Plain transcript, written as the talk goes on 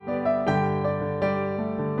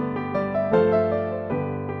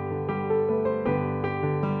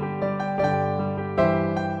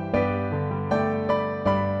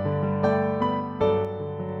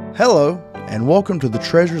Hello, and welcome to the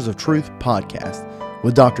Treasures of Truth podcast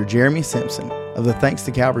with Dr. Jeremy Simpson of the Thanks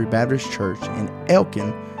to Calvary Baptist Church in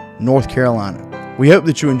Elkin, North Carolina. We hope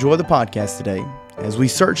that you enjoy the podcast today as we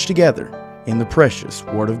search together in the precious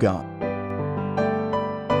Word of God.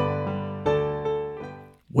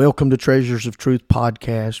 Welcome to Treasures of Truth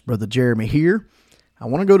podcast. Brother Jeremy here. I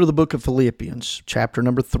want to go to the book of Philippians, chapter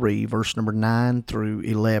number 3, verse number 9 through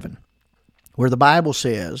 11, where the Bible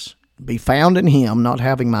says, "Be found in him, not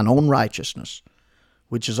having mine own righteousness,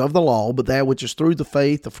 which is of the law, but that which is through the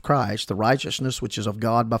faith of Christ, the righteousness which is of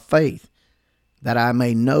God by faith, that I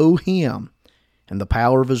may know him and the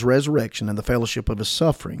power of his resurrection and the fellowship of his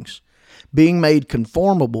sufferings, being made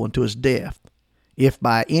conformable unto his death, if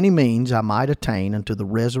by any means I might attain unto the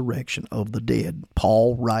resurrection of the dead."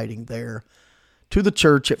 Paul writing there to the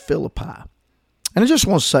church at Philippi. And I just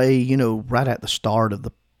want to say, right at the start of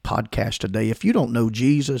the podcast today, if you don't know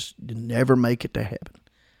Jesus, you never make it to heaven.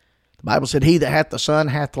 The Bible said, "He that hath the Son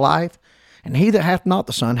hath life, and he that hath not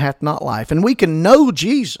the Son hath not life." And we can know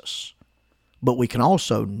Jesus, but we can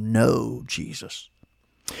also know Jesus.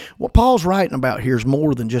 What Paul's writing about here is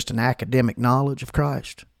more than just an academic knowledge of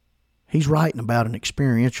Christ. He's writing about an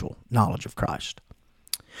experiential knowledge of Christ.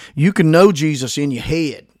 You can know Jesus in your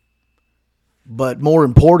head, but more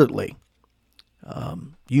importantly,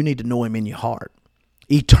 you need to know him in your heart.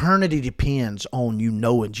 Eternity depends on you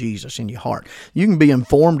knowing Jesus in your heart. You can be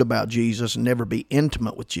informed about Jesus and never be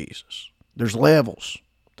intimate with Jesus. There's levels.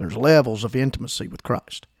 There's levels of intimacy with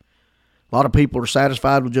Christ. A lot of people are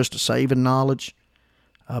satisfied with just a saving knowledge,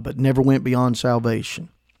 but never went beyond salvation.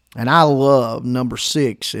 And I love number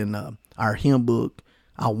 6 in our hymn book,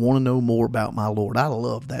 "I Want to Know More About My Lord." I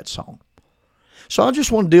love that song. So I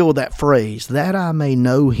just want to deal with that phrase, "that I may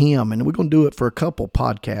know him." And we're going to do it for a couple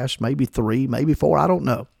podcasts, maybe 3, maybe 4, I don't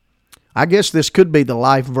know. I guess this could be the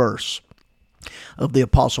life verse of the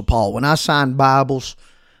Apostle Paul. When I sign Bibles,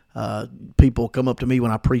 people come up to me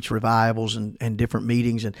when I preach revivals and different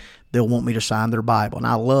meetings, and they'll want me to sign their Bible. And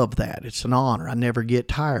I love that. It's an honor. I never get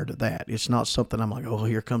tired of that. It's not something I'm like, oh,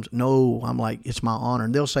 here comes. No, I'm like, it's my honor.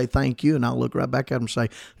 And they'll say, "Thank you." And I'll look right back at them and say,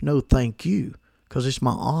 "No, thank you," because it's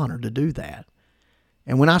my honor to do that.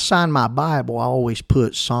 And when I sign my Bible, I always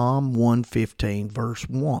put Psalm 115, verse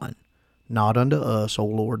 1. "Not unto us, O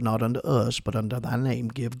Lord, not unto us, but unto thy name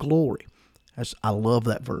give glory." I love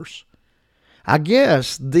that verse. I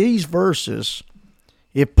guess these verses,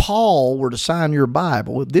 if Paul were to sign your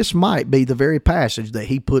Bible, this might be the very passage that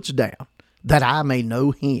he puts down, "that I may know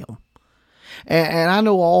him." And I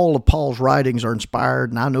know all of Paul's writings are inspired,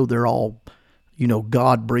 and I know they're all,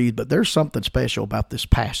 God-breathed, but there's something special about this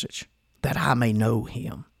passage, "that I may know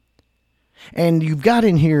him." And you've got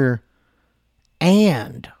in here,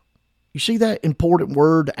 "and." You see that important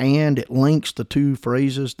word, "and"? It links the two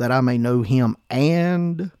phrases, "that I may know him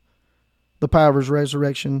and the power of his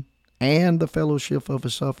resurrection and the fellowship of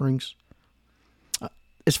his sufferings."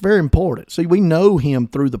 It's very important. See, we know him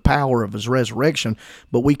through the power of his resurrection,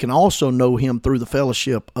 but we can also know him through the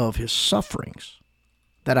fellowship of his sufferings,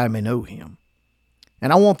 "that I may know him."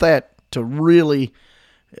 And I want that to really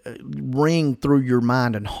ring through your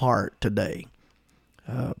mind and heart today.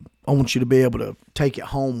 I want you to be able to take it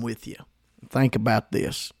home with you. Think about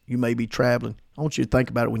this. You may be traveling. I want you to think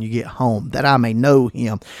about it when you get home, "that I may know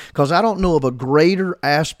him." Because I don't know of a greater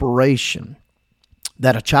aspiration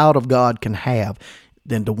that a child of God can have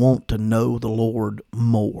than to want to know the Lord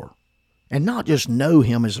more. And not just know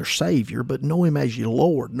him as their Savior, but know him as your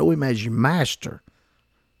Lord, know him as your Master.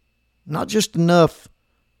 Not just enough,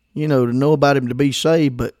 to know about him to be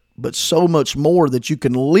saved, but so much more that you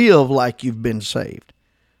can live like you've been saved.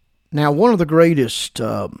 Now, one of the greatest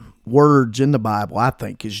words in the Bible, I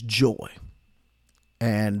think, is joy.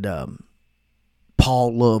 And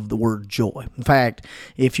Paul loved the word joy. In fact,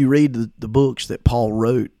 if you read the books that Paul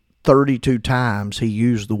wrote, 32 times he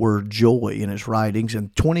used the word joy in his writings,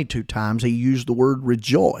 and 22 times he used the word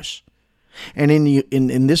rejoice. And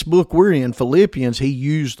in this book we're in, Philippians, he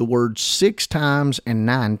used the word 6 times and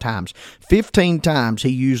 9 times. 15 times he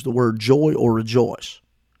used the word joy or rejoice.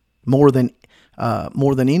 More than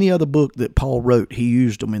any other book that Paul wrote, he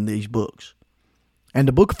used them in these books. And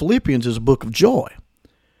the book of Philippians is a book of joy.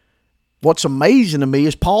 What's amazing to me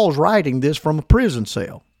is Paul's writing this from a prison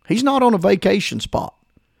cell. He's not on a vacation spot.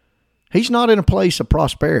 He's not in a place of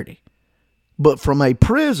prosperity. But from a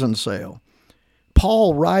prison cell,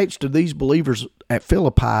 Paul writes to these believers at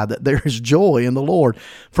Philippi that there is joy in the Lord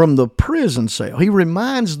from the prison cell. He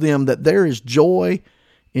reminds them that there is joy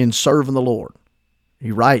in serving the Lord.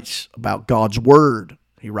 He writes about God's word.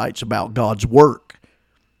 He writes about God's work.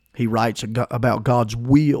 He writes about God's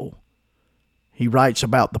will. He writes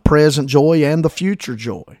about the present joy and the future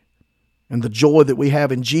joy. and the joy that we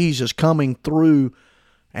have in Jesus coming through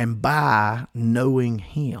and by knowing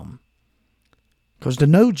Him. Because to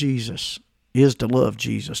know Jesus is to love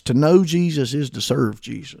Jesus. To know Jesus is to serve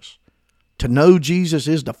Jesus. To know Jesus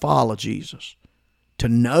is to follow Jesus. To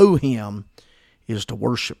know Him is to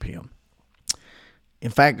worship Him.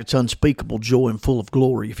 In fact, it's unspeakable joy and full of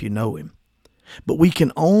glory if you know Him. But we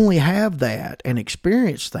can only have that and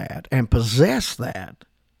experience that and possess that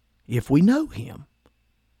if we know Him.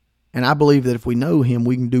 And I believe that if we know Him,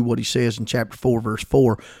 we can do what He says in chapter 4, verse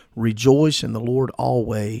 4, rejoice in the Lord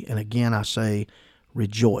always. And again, I say,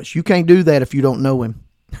 rejoice. You can't do that if you don't know Him.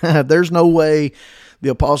 There's no way the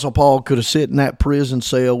Apostle Paul could have sit in that prison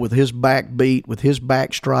cell with his back beat, with his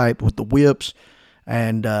back striped, with the whips,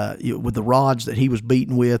 and with the rods that he was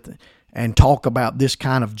beaten with, and talk about this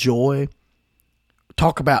kind of joy,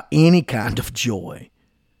 talk about any kind of joy,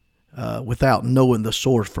 without knowing the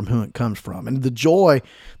source from whom it comes from. And the joy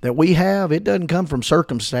that we have, it doesn't come from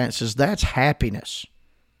circumstances. That's happiness.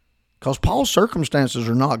 Because Paul's circumstances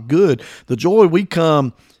are not good. The joy we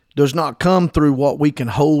come does not come through what we can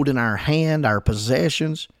hold in our hand, our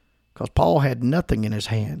possessions. Because Paul had nothing in his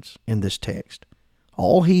hands in this text.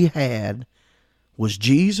 All he had was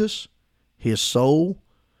Jesus, his soul,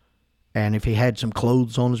 and if he had some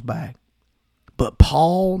clothes on his back. But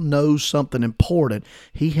Paul knows something important.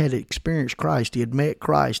 He had experienced Christ. He had met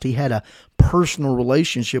Christ. He had a personal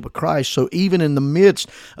relationship with Christ. So even in the midst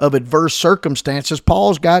of adverse circumstances,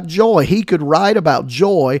 Paul's got joy. He could write about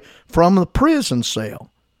joy from the prison cell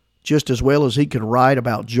just as well as he could write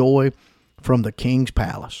about joy from the king's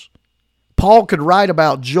palace. Paul could write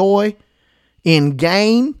about joy in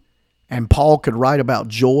gain, and Paul could write about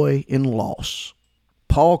joy in loss.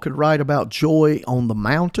 Paul could write about joy on the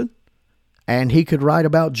mountain, and he could write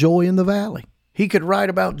about joy in the valley. He could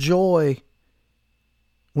write about joy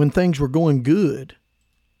when things were going good,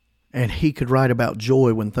 and he could write about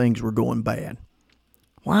joy when things were going bad.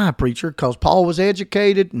 Why, preacher? Because Paul was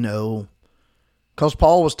educated? No. Because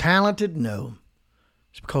Paul was talented? No.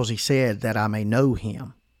 It's because he said that I may know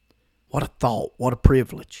Him. What a thought, what a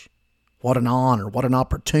privilege, what an honor, what an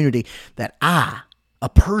opportunity that I, a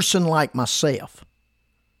person like myself,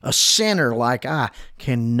 a sinner like I,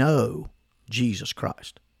 can know Jesus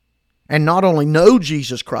Christ. And not only know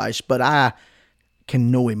Jesus Christ, but I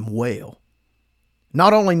can know Him well.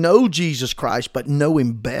 Not only know Jesus Christ, but know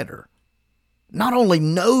Him better. Not only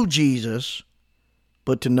know Jesus,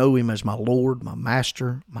 but to know Him as my Lord, my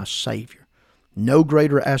Master, my Savior. No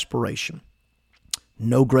greater aspiration,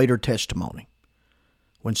 no greater testimony.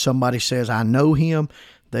 When somebody says, I know Him,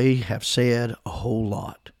 they have said a whole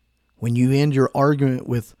lot. When you end your argument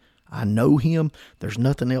with, I know Him, there's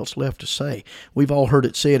nothing else left to say. We've all heard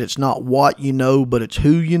it said, it's not what you know, but it's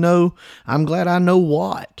who you know. I'm glad I know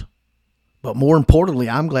what. But more importantly,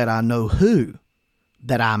 I'm glad I know who,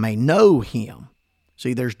 that I may know Him.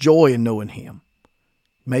 See, there's joy in knowing Him.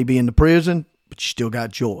 May be in the prison, but you still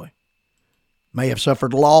got joy. May have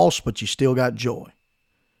suffered loss, but you still got joy.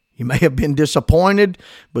 You may have been disappointed,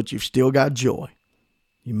 but you've still got joy.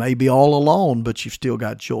 You may be all alone, but you've still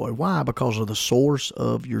got joy. Why? Because of the source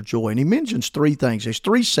of your joy. And he mentions three things. There's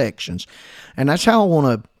three sections. And that's how I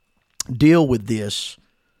want to deal with this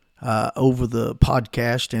over the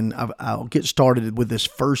podcast. And I'll get started with this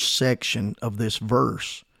first section of this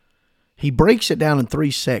verse. He breaks it down in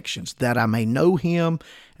three sections, that I may know Him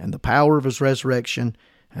and the power of His resurrection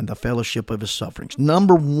and the fellowship of His sufferings.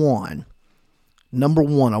 Number one,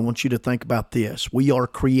 I want you to think about this. We are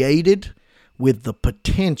created with the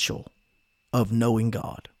potential of knowing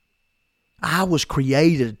God. I was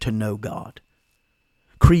created to know God.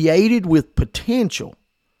 Created with potential.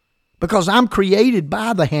 Because I'm created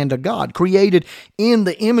by the hand of God, created in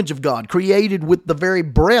the image of God, created with the very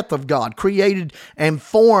breath of God, created and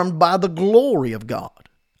formed by the glory of God.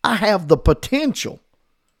 I have the potential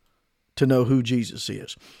to know who Jesus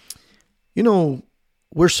is. You know,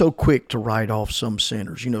 we're so quick to write off some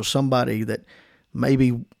sinners. You know, somebody that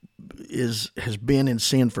maybe has been in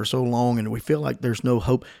sin for so long and we feel like there's no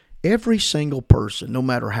hope. Every single person, no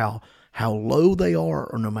matter how low they are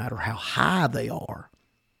or no matter how high they are,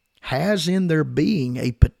 has in their being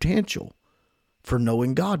a potential for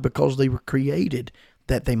knowing God because they were created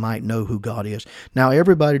that they might know who God is. Now,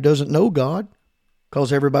 everybody doesn't know God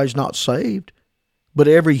because everybody's not saved, but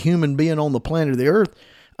every human being on the planet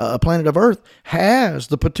of Earth has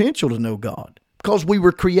the potential to know God because we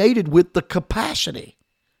were created with the capacity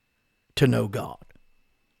to know God.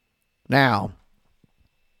 Now,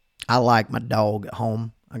 I like my dog at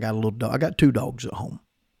home. I got a little dog. I got two dogs at home,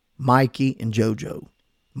 Mikey and JoJo.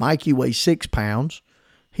 Mikey weighs 6 pounds.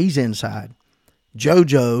 He's inside.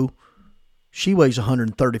 JoJo She weighs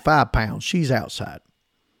 135 pounds. She's outside.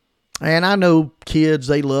 And I know kids,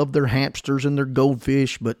 they love their hamsters and their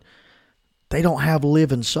goldfish, but they don't have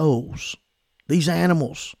living souls. These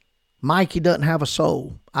animals, Mikey doesn't have a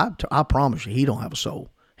soul. I promise you, he don't have a soul.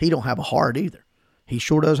 He don't have a heart either. He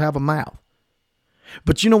sure does have a mouth.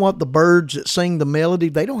 But you know what? The birds that sing the melody,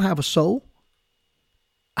 they don't have a soul.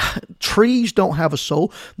 Trees don't have a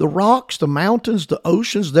soul. The rocks, the mountains, the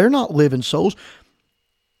oceans, they're not living souls.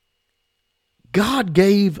 God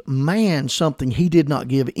gave man something he did not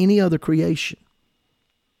give any other creation.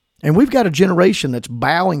 And we've got a generation that's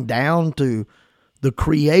bowing down to the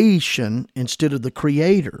creation instead of the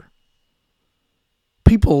creator.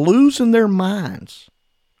 People losing their minds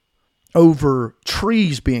over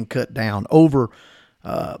trees being cut down, over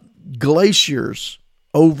glaciers,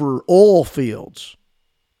 over oil fields.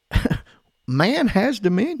 Man has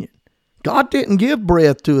dominion. God didn't give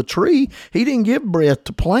breath to a tree. He didn't give breath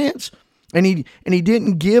to plants. And he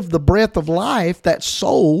didn't give the breath of life, that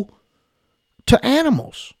soul, to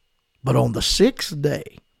animals. But on the sixth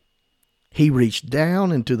day, he reached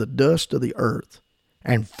down into the dust of the earth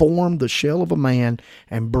and formed the shell of a man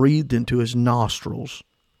and breathed into his nostrils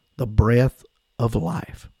the breath of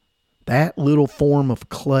life. That little form of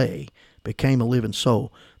clay became a living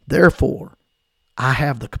soul. Therefore, I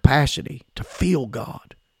have the capacity to feel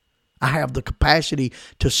God. I have the capacity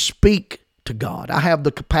to speak to God. I have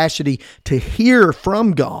the capacity to hear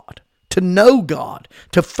from God, to know God,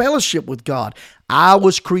 to fellowship with God. I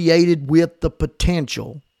was created with the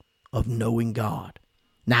potential of knowing God.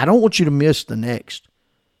 Now, I don't want you to miss the next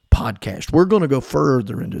podcast. We're going to go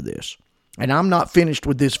further into this. And I'm not finished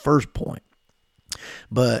with this first point,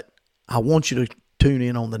 but I want you to tune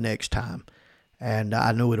in on the next time. And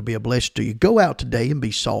I know it'll be a blessing to you. Go out today and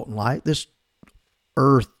be salt and light. This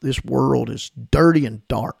earth, this world is dirty and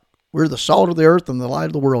dark. We're the salt of the earth and the light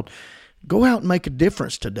of the world. Go out and make a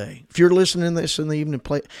difference today. If you're listening to this in the evening,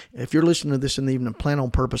 plan on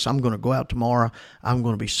purpose. I'm going to go out tomorrow. I'm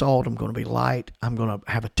going to be salt. I'm going to be light. I'm going to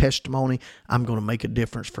have a testimony. I'm going to make a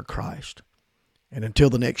difference for Christ. And until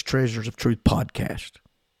the next Treasures of Truth podcast,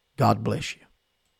 God bless you.